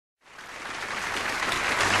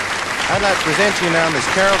I'd like to present to you now Miss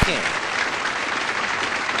Carole King.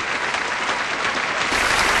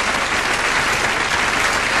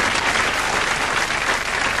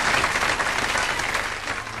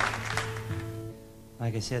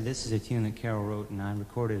 Like I said, this is a tune that Carole wrote, and I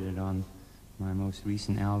recorded it on my most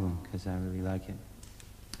recent album because I really like it.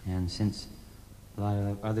 And since a lot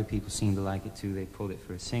of other people seem to like it too, they pulled it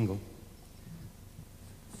for a single,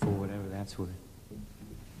 for whatever that's worth.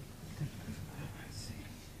 Let's see.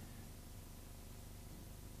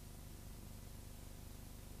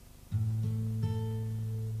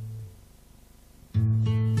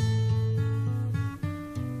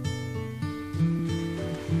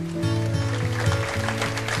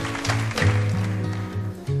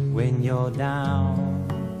 When you're down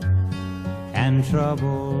and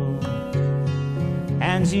troubled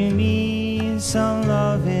and you need some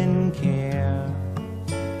love and care,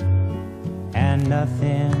 and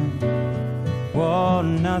nothing, well,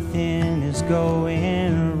 nothing is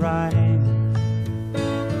going right,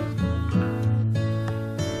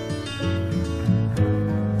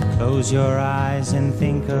 close your eyes and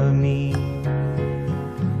think of me,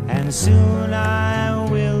 and soon I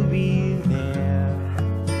will be there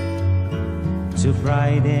to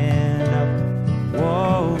brighten up,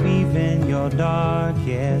 whoa, even your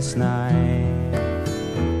darkest night.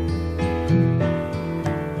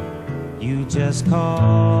 You just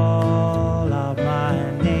call out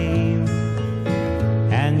my name,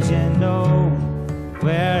 and you know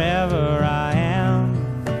wherever I am,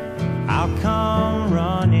 I'll come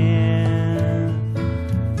running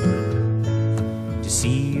to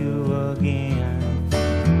see you again.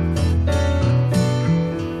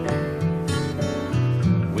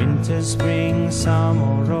 Winter, spring,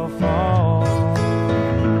 summer, or fall,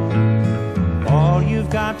 all you've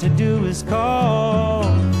got to do is call,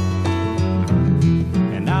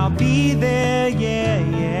 and I'll be there, yeah,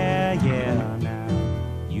 yeah, yeah. Now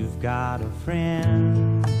you've got a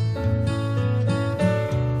friend.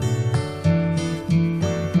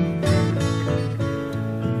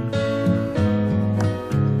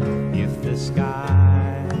 If the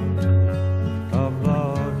sky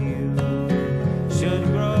above you should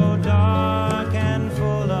grow dark and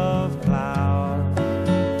full of cloud,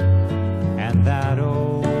 and that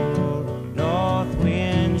old north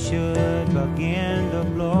wind should begin to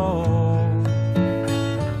blow,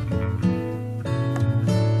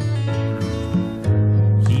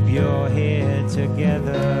 keep your head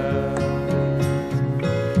together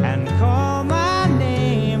and call my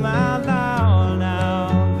name out loud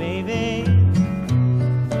now, baby.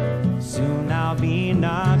 Soon I'll be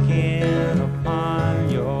knocking upon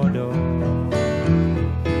your door.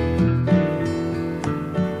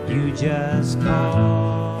 You just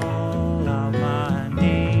call out my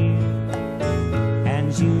name,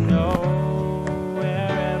 and you know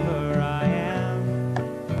wherever I am,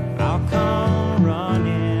 I'll come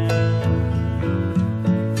running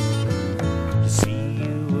to see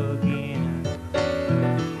you again.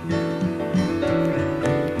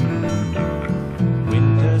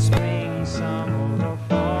 Winter, spring, summer, or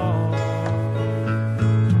fall,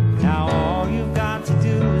 now all you've got to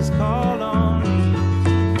do is call on me,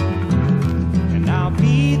 and I'll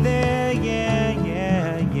be there, yeah,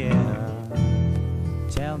 yeah, yeah.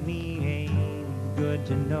 Tell me, ain't it good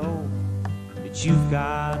to know that you've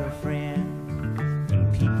got a friend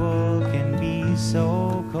when people can be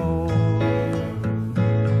so cold?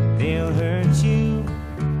 They'll hurt you,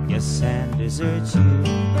 yes, and desert you.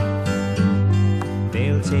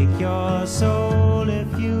 They'll take your soul if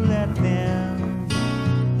you let them,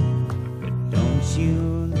 but don't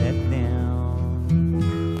you let them.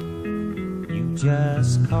 You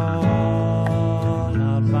just call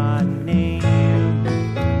out my name,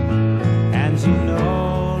 and you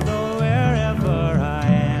know that wherever I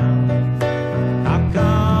am, I'll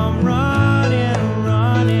come running,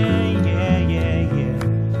 running, yeah, yeah, yeah,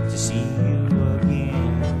 to see you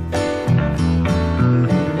again.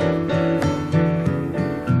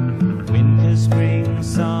 Winter, spring,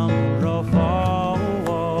 summer, or fall,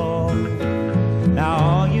 now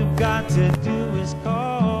all you've got to do is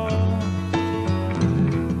call,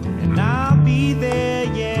 and I'll be there,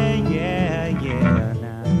 yeah, yeah, yeah.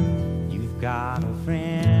 Now you've got a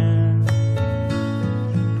friend.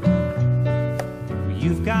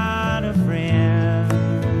 You've got a friend.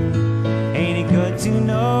 Ain't it good to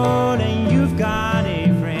know that you've got a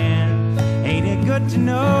friend? Ain't it good to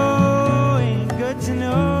know